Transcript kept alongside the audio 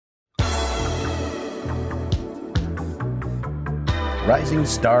Rising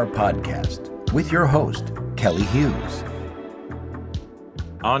Star Podcast with your host, Kelly Hughes.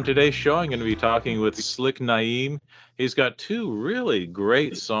 On today's show, I'm going to be talking with Slick Naim. He's got two really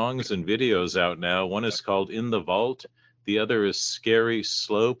great songs and videos out now. One is called In the Vault. The other is Scary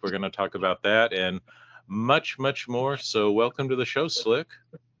Slope. We're going to talk about that and much, much more. So welcome to the show, Slick.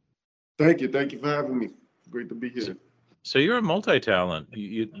 Thank you. Thank you for having me. Great to be here. So you're a multi-talent.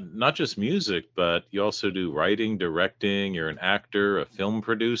 You not just music, but you also do writing, directing. You're an actor, a film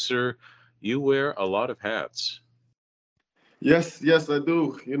producer. You wear a lot of hats. Yes, I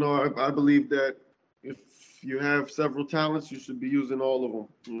do. You know, I believe that if you have several talents, you should be using all of them.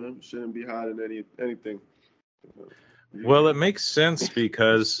 You know, you shouldn't be hiding anything. Well, it makes sense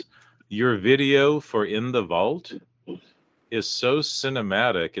because your video for In the Vault is so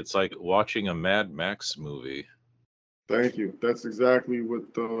cinematic. It's like watching a Mad Max movie. Thank you. That's exactly what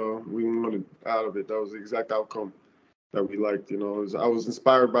we wanted out of it. That was the exact outcome that we liked. You know, I was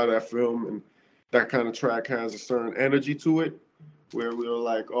inspired by that film, and that kind of track has a certain energy to it, where we were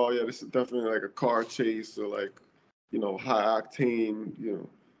like, oh yeah, this is definitely like a car chase or like, you know, high octane, you know,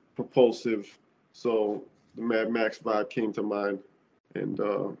 propulsive. So the Mad Max vibe came to mind, and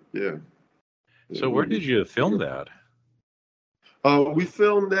yeah. So where did you film that? We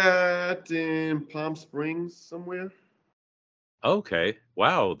filmed that in Palm Springs somewhere. Okay.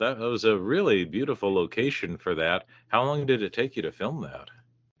 Wow, that was a really beautiful location for that. How long did it take you to film that?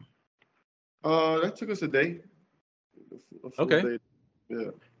 That took us a day. A full Okay. day. Yeah.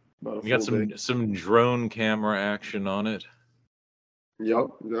 About a You got full day. some drone camera action on it. Yep.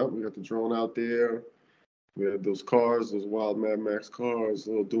 We got the drone out there. We had those cars, those wild Mad Max cars,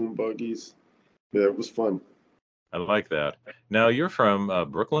 little dune buggies. Yeah, it was fun. I like that. Now you're from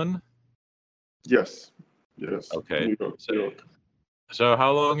Brooklyn? Yes. Okay. New York. New York. So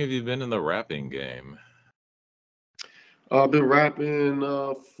how long have you been in the rapping game? I've been rapping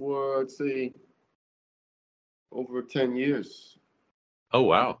for, I'd say, over 10 years. Oh,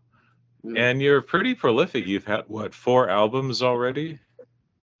 wow. Yeah. And you're pretty prolific. You've had, what, 4 albums already?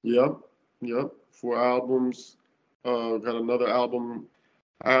 Yep. 4 albums. Got another album.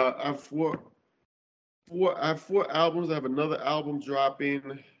 I have I have 4 albums. I have another album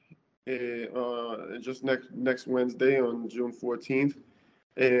dropping just next Wednesday on June 14th.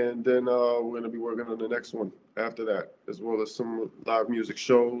 And then we're going to be working on the next one after that, as well as some live music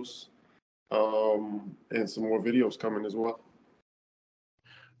shows and some more videos coming as well.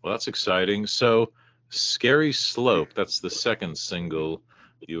 Well, that's exciting. So, Scary Slope, that's the second single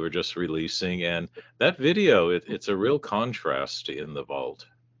you were just releasing. And that video, it's a real contrast to In the Vault.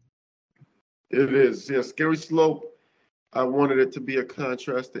 It is. Yeah, Scary Slope. I wanted it to be a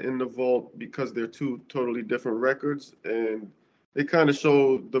contrast to In the Vault because they're two totally different records, and they kind of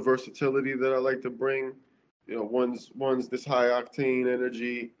show the versatility that I like to bring. You know, one's this high octane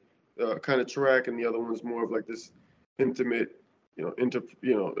energy kind of track, and the other one's more of like this intimate,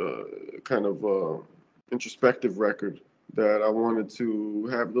 kind of introspective record that I wanted to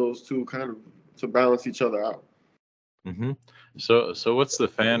have those two kind of to balance each other out. Mm-hmm. So what's the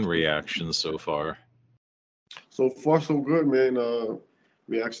fan reaction so far? So far, so good, man.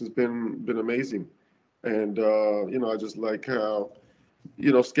 Reaction's been amazing, and I just like how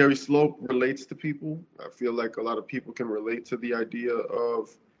Scary Slope relates to people. I feel like a lot of people can relate to the idea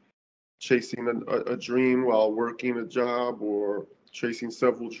of chasing a dream while working a job or chasing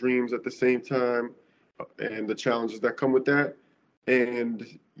several dreams at the same time, and the challenges that come with that. And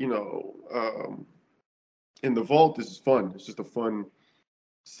in the Vault, this is fun. It's just a fun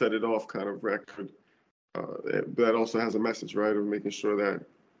set it off kind of record. That also has a message, right, of making sure that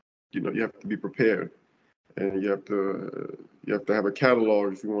you have to be prepared, and you have to have a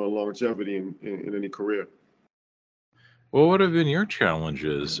catalog if you want longevity in any career. Well, what have been your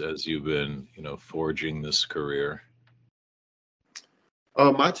challenges as you've been, forging this career?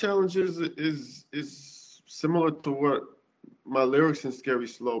 My challenge is similar to what my lyrics in Scary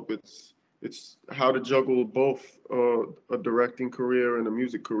Slope. It's how to juggle both a directing career and a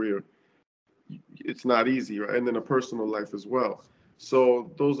music career. It's not easy, right? And then a personal life as well.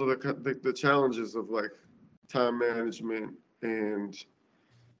 So those are the challenges of like time management and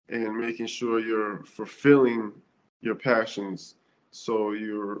making sure you're fulfilling your passions, so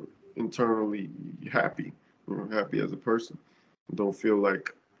you're internally happy, happy as a person. Don't feel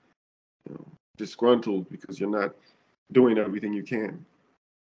like disgruntled because you're not doing everything you can.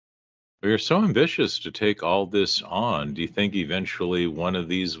 You're so ambitious to take all this on. Do you think eventually one of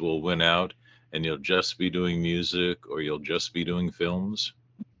these will win out and you'll just be doing music or you'll just be doing films?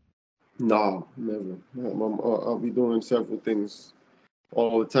 No, never. I'll be doing several things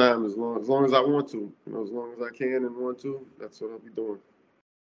all the time, as long as I want to, as long as I can and want to, that's what I'll be doing.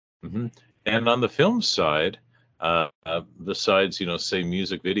 Hmm. And on the film side, besides, say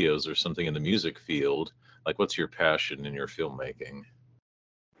music videos or something in the music field, like what's your passion in your filmmaking?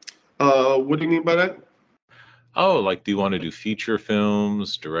 What do you mean by that? Oh, like do you want to do feature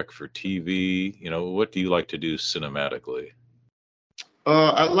films, direct for TV? What do you like to do cinematically?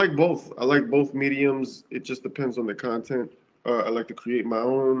 I like both. I like both mediums. It just depends on the content. I like to create my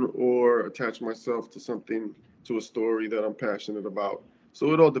own or attach myself to something, to a story that I'm passionate about.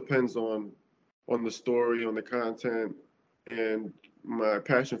 So it all depends on the story, on the content, and my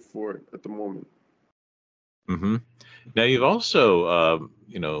passion for it at the moment. Hmm. Now you've also,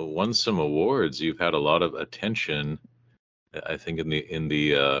 won some awards. You've had a lot of attention. I think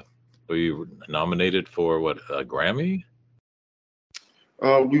were you nominated for what, a Grammy?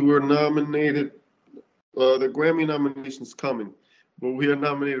 We were nominated. The Grammy nomination's coming, but we are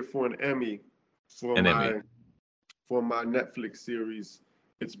nominated for an Emmy for An Emmy. my Netflix series.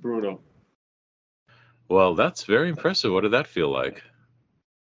 It's Bruno. Well, that's very impressive. What did that feel like?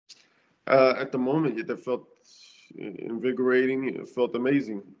 At the moment, that felt invigorating. It felt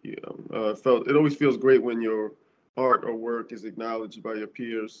amazing. It always feels great when your art or work is acknowledged by your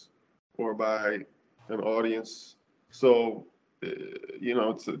peers or by an audience. So, uh,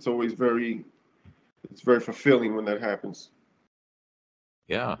 it's always very fulfilling when that happens.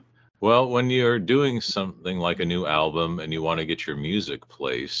 Yeah. Well, when you're doing something like a new album and you want to get your music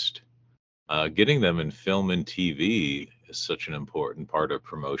placed, getting them in film and TV is such an important part of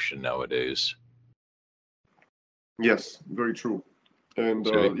promotion nowadays. Yes, very true. And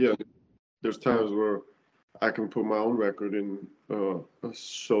So, yeah, there's times where I can put my own record in a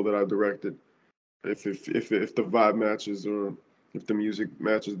show that I directed if the vibe matches or if the music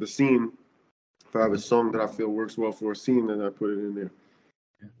matches the scene. If I have a mhm. song that I feel works well for a scene, then I put it in there.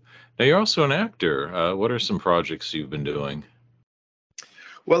 Now you're also an actor. What are some projects you've been doing?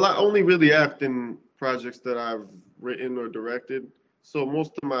 Well, I only really act in projects that I've written or directed. So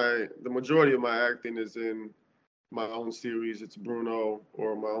the majority of my acting is in my own series. It's Bruno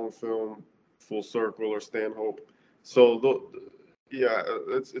or my own film, Full Circle or Stanhope. So yeah,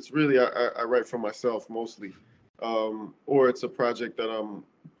 it's really I write for myself mostly, or it's a project that I'm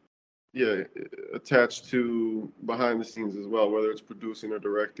yeah attached to behind the scenes as well, whether it's producing or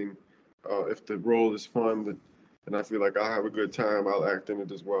directing. If the role is fun and I feel like I'll have a good time, I'll act in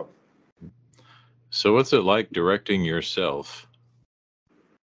it as well. So what's it like directing yourself?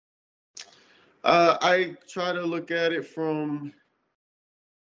 I try to look at it from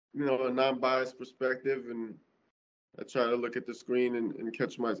a non-biased perspective, and I try to look at the screen and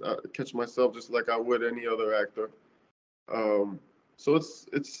catch myself just like I would any other actor. So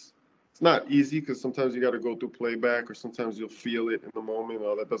it's not easy because sometimes you got to go through playback, or sometimes you'll feel it in the moment.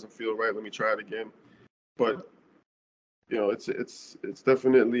 Oh, that doesn't feel right. Let me try it again. But it's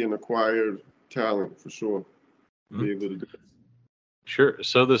definitely an acquired talent for sure to Hmm? be able to do it. Sure.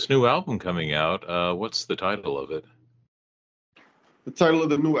 So this new album coming out, what's the title of it? The title of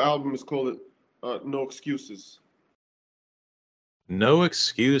the new album is called "No Excuses." No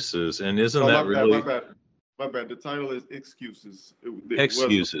Excuses. And isn't Oh, that really my bad. The title is "Excuses." It was,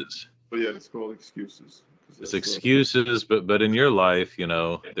 excuses? but yeah, it's called "Excuses" because It's that's excuses, but in your life,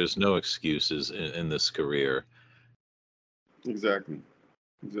 there's no excuses in this career. exactly.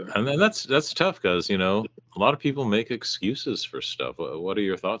 Exactly. And then that's tough because, a lot of people make excuses for stuff. What are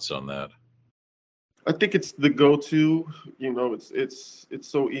your thoughts on that? I think it's the go-to. It's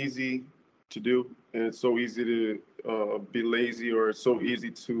so easy to do, and it's so easy to be lazy, or it's so easy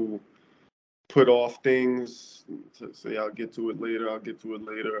to put off things to say I'll get to it later. I'll get to it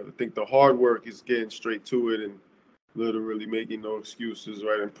later. I think the hard work is getting straight to it and literally making no excuses,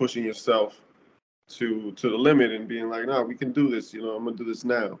 right, and pushing yourself to the limit and being like, "No, we can do this. I'm gonna do this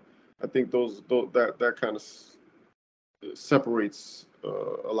now." I think that kind of separates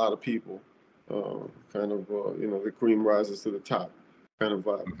a lot of people. Kind of, the cream rises to the top kind of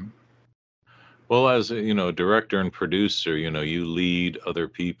vibe. Mhm. Well, as a, director and producer, you lead other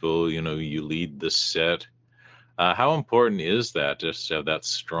people, you lead the set. How important is that just to have that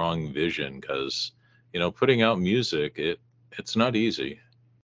strong vision? Because, putting out music, it's not easy.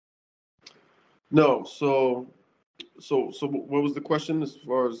 No, so what was the question as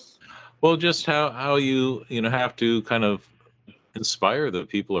far as? Well, just how you, have to kind of inspire the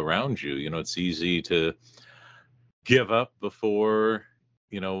people around you. It's easy to give up before,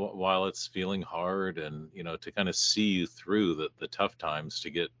 while it's feeling hard and, to kind of see you through the tough times to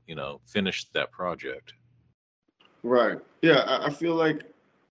get, finish that project. Right. Yeah, I feel like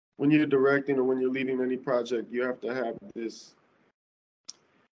when you're directing or when you're leading any project, you have to have this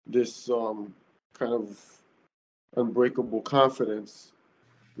this kind of unbreakable confidence,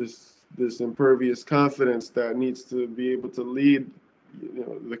 this impervious confidence that needs to be able to lead,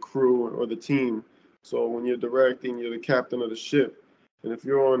 the crew or the team. So when you're directing, you're the captain of the ship, and if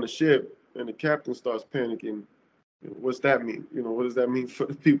you're on the ship and the captain starts panicking, what's that mean? What does that mean for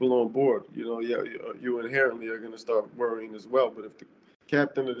the people on board? Yeah, you inherently are going to start worrying as well. But if the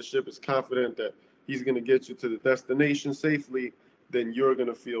captain of the ship is confident that he's going to get you to the destination safely, then you're going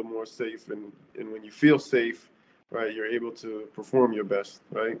to feel more safe. And when you feel safe, right, you're able to perform your best,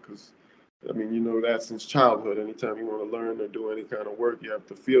 right? Because, I mean, you know that since childhood. Anytime you want to learn or do any kind of work, you have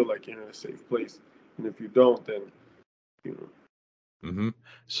to feel like you're in a safe place. And if you don't, then, you know, Hmm.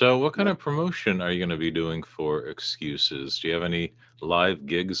 So, what kind like, of promotion are you going to be doing for Excuses? Do you have any live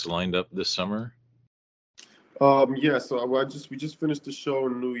gigs lined up this summer? yeah, so we just finished the show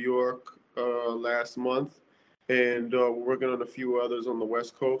in New York last month, and we're working on a few others on the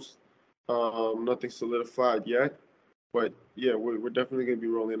West Coast. Nothing solidified yet, but yeah, we're definitely going to be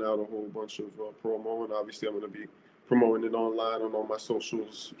rolling out a whole bunch of promo, and obviously I'm going to be promoting it online on all my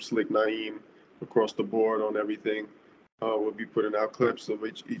socials, Slick Naim, across the board on everything. We'll be putting out clips of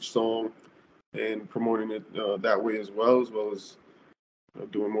each song and promoting it that way as well as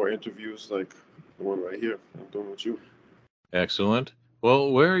doing more interviews like the one right here I'm doing with you. Excellent.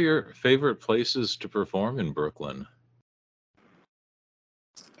 Well, where are your favorite places to perform in Brooklyn?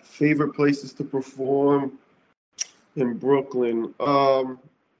 Favorite places to perform in Brooklyn.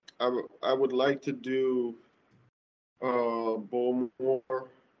 I would like to do Bowmore.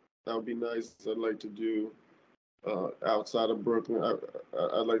 That would be nice. I'd like to do outside of Brooklyn.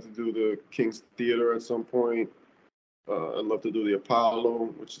 I'd like to do the King's Theater at some point. I'd love to do the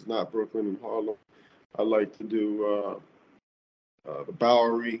Apollo, which is not Brooklyn and Harlem. I'd like to do the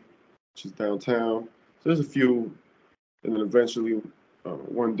Bowery, which is downtown. So there's a few, and then eventually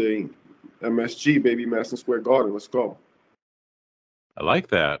one day MSG, baby, Madison Square Garden. Let's go. I like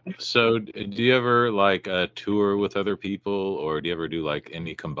that. So, do you ever like tour with other people, or do you ever do like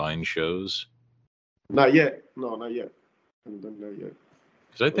any combined shows? Not yet. No, not yet. I haven't done that yet.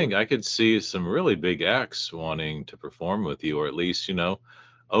 Because I But think I could see some really big acts wanting to perform with you, or at least,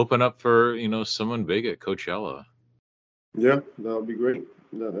 open up for, someone big at Coachella. yeah, that would be great.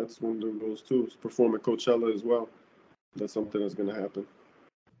 That's one of those too. Perform at Coachella as well. That's something that's going to happen.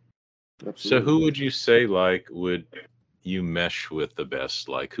 So, Absolutely. who would you say like would you mesh with the best?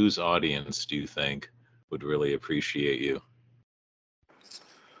 Like, whose audience do you think would really appreciate you?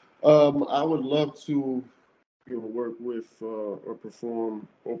 I would love to, work with or perform,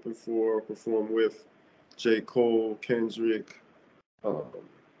 open for, or perform with J. Cole, Kendrick, um,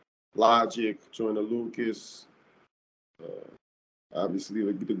 Logic, Joyner Lucas. Uh, Obviously,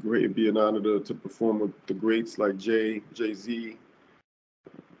 the great, it'd be an honor to perform with the greats like Jay Z,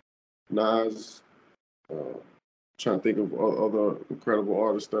 Nas. Uh, Trying to think of other incredible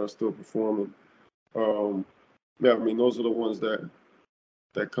artists that are still performing. Um, yeah, I mean, those are the ones that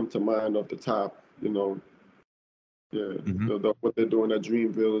come to mind off the top. Yeah, Hmm. what they're doing at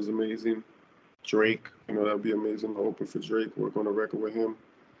Dreamville is amazing. Drake, that'd be amazing to open for Drake, work on a record with him.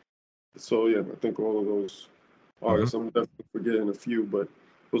 So yeah, I think all of those Hmm. artists. I'm definitely forgetting a few, but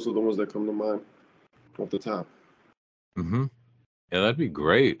those are the ones that come to mind off the top. Hmm. Yeah, that'd be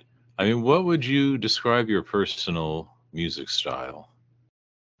great. I mean, what would you describe your personal music style?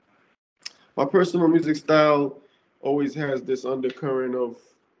 My personal music style always has this undercurrent of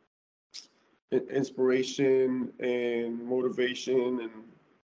inspiration and motivation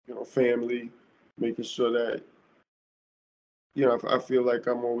and family, making sure that I feel like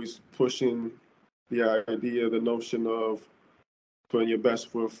I'm always pushing the idea, the notion of putting your best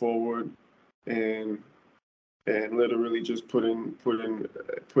foot forward and literally just putting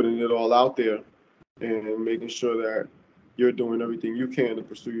it all out there and making sure that you're doing everything you can to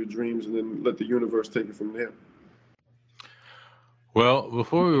pursue your dreams and then let the universe take it from there. Well,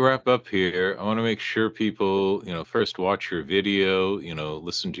 before we wrap up here, I want to make sure people, first watch your video,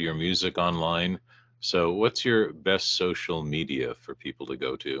 listen to your music online. So, what's your best social media for people to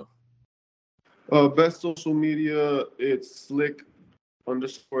go to? Best social media, it's Slick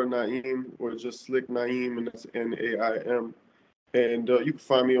underscore Naim or just Slick Naim, and that's Naim. And you can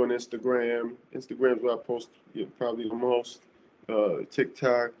find me on Instagram. Instagram's where I post probably the most.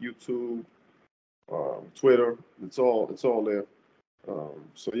 TikTok, YouTube, Twitter. It's all there.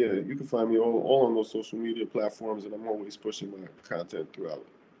 So yeah, you can find me all on those social media platforms, and I'm always pushing my content throughout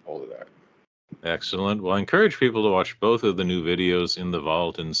all of that. Excellent. Well, I encourage people to watch both of the new videos, In the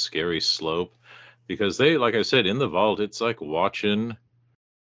Vault and Scary Slope, because like I said, In the Vault, it's like watching,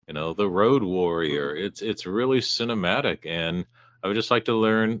 the Road Warrior. It's really cinematic, and I would just like to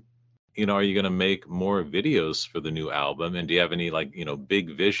learn, are you going to make more videos for the new album? And do you have any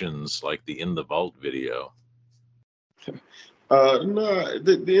big visions like the In the Vault video? No,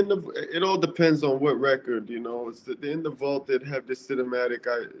 the end of it all depends on what record. It's the In the Vault that have this cinematic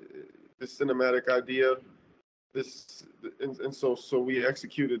idea. This and so we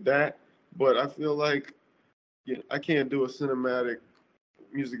executed that. But I feel like I can't do a cinematic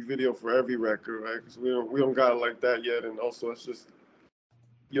music video for every record, right? Because we don't got it like that yet. And also, it's just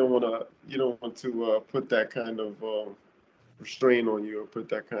you don't want to put that kind of restraint on you or put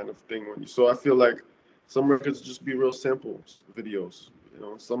that kind of thing on you. So I feel like some records just be real simple videos.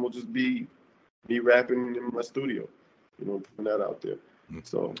 Some will just be me rapping in my studio. Putting that out there.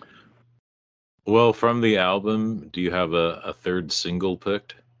 So. Well, from the album, do you have a third single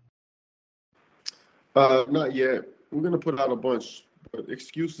picked? Not yet. We're gonna put out a bunch, but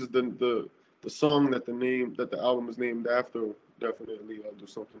 "Excuse" is the song that the album is named after. Definitely, I'll do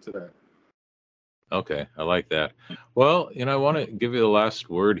something to that. Okay, I like that. Well, I want to give you the last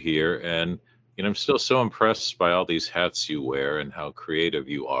word here, and I'm still so impressed by all these hats you wear and how creative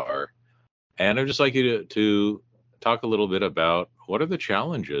you are. And I'd just like you to talk a little bit about what are the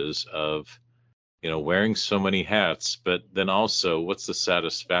challenges of wearing so many hats, but then also what's the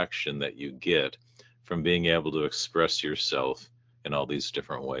satisfaction that you get from being able to express yourself in all these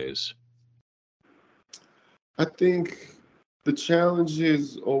different ways? I think the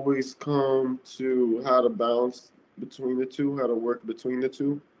challenges always come to how to balance between the two, how to work between the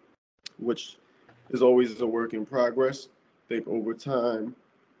two, which is always a work in progress. I think over time,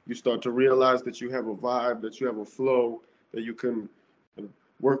 you start to realize that you have a vibe, that you have a flow, that you can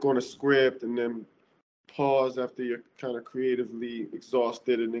work on a script and then pause after you're kind of creatively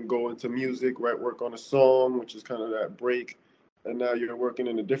exhausted and then go into music, right? Work on a song, which is kind of that break. And now you're working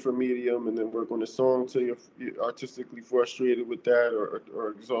in a different medium and then work on a song till you're artistically frustrated with that or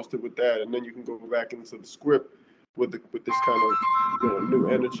exhausted with that. And then you can go back into the script with this kind of new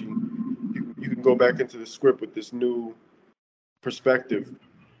energy. You can go back into the script with this new perspective,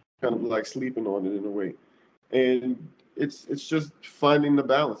 kind of like sleeping on it in a way. And it's just finding the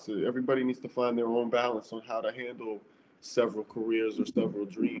balance. Everybody needs to find their own balance on how to handle several careers or several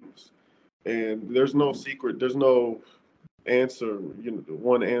dreams. And there's no secret. There's no answer.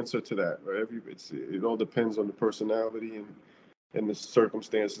 One answer to that. Right? It all depends on the personality and the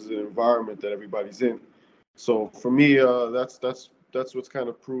circumstances and environment that everybody's in. So for me, that's what's kind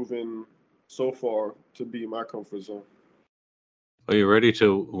of proven so far to be my comfort zone. Are you ready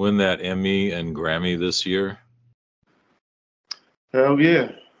to win that Emmy and Grammy this year? Hell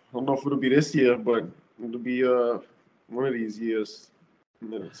yeah. I don't know if it'll be this year, but it'll be one of these years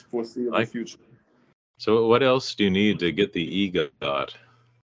in the foreseeable future. So what else do you need to get the EGOT?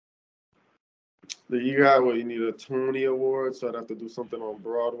 The EGOT, well, you need a Tony Award, so I'd have to do something on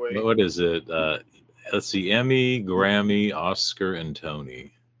Broadway. What is it? Let's see, Emmy, Grammy, Oscar, and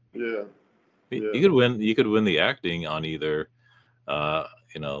Tony. Yeah. You could win the acting on either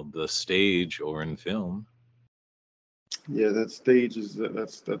the stage or in film. Yeah, that stage is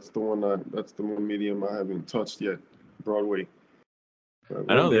that's the one medium I haven't touched yet. Broadway.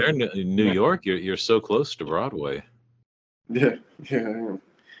 I know they're in New York. You're so close to Broadway. Yeah, I am.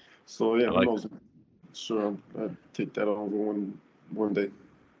 So yeah, I'm sure I'd take that over one day.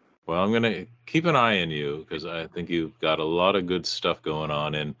 Well, I'm gonna keep an eye on you because I think you've got a lot of good stuff going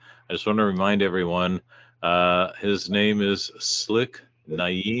on, and I just want to remind everyone, his name is Slick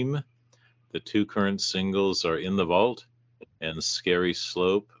Naim. The two current singles are In the Vault and Scary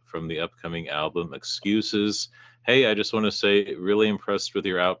Slope from the upcoming album Excuses. Hey, I just want to say, really impressed with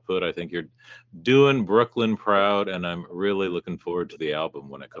your output. I think you're doing Brooklyn proud, and I'm really looking forward to the album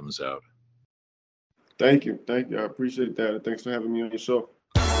when it comes out. Thank you. I appreciate that, and thanks for having me on your show.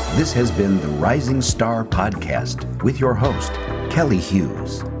 This has been the Rising Star Podcast with your host, Kelly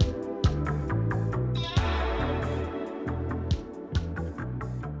Hughes.